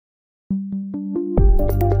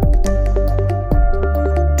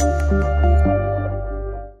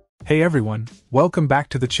Hey everyone, welcome back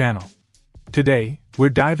to the channel. Today, we're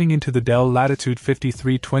diving into the Dell Latitude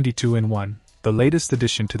 5322-in-1, the latest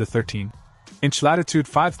addition to the 13-inch Latitude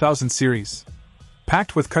 5000 series.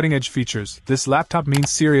 Packed with cutting-edge features, this laptop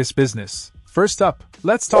means serious business. First up,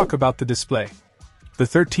 let's talk about the display. The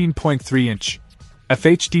 13.3-inch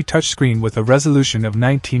FHD touchscreen with a resolution of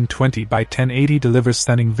 1920 by 1080 delivers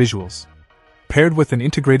stunning visuals. Paired with an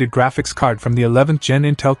integrated graphics card from the 11th Gen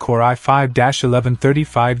Intel Core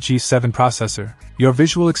i5-1135G7 processor, your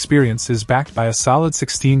visual experience is backed by a solid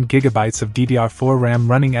 16 GB of DDR4 RAM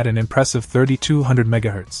running at an impressive 3200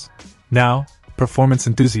 MHz. Now, performance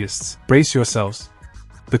enthusiasts, brace yourselves.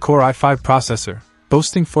 The Core i5 processor,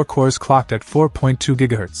 boasting 4 cores clocked at 4.2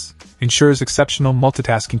 GHz, ensures exceptional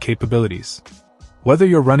multitasking capabilities. Whether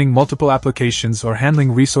you're running multiple applications or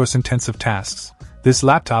handling resource-intensive tasks, this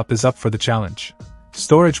laptop is up for the challenge.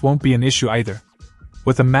 Storage won't be an issue either.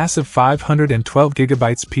 With a massive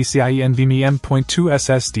 512GB PCIe NVMe M.2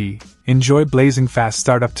 SSD, enjoy blazing fast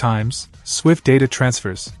startup times, swift data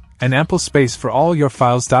transfers, and ample space for all your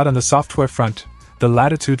files. On the software front, the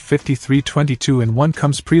Latitude 5322-in-1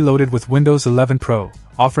 comes preloaded with Windows 11 Pro,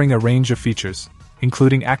 offering a range of features,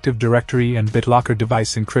 including Active Directory and BitLocker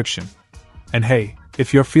device encryption. And hey,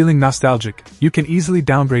 if you're feeling nostalgic, you can easily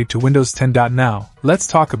downgrade to Windows 10. Now, let's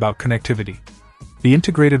talk about connectivity. The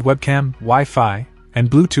integrated webcam, Wi-Fi, and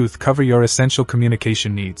Bluetooth cover your essential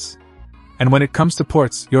communication needs. And when it comes to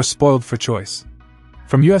ports, you're spoiled for choice.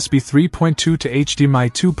 From USB 3.2 to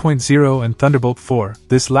HDMI 2.0 and Thunderbolt 4,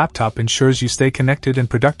 this laptop ensures you stay connected and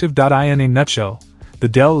productive. In a nutshell, the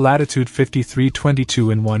Dell Latitude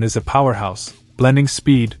 5322-in-1 is a powerhouse, blending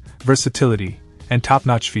speed, versatility, and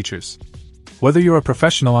top-notch features. Whether you're a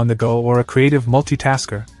professional on the go or a creative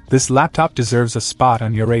multitasker, this laptop deserves a spot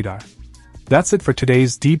on your radar. That's it for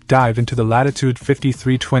today's deep dive into the Latitude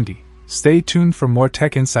 5320. Stay tuned for more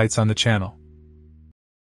tech insights on the channel.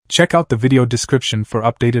 Check out the video description for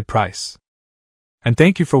updated price. And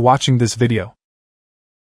thank you for watching this video.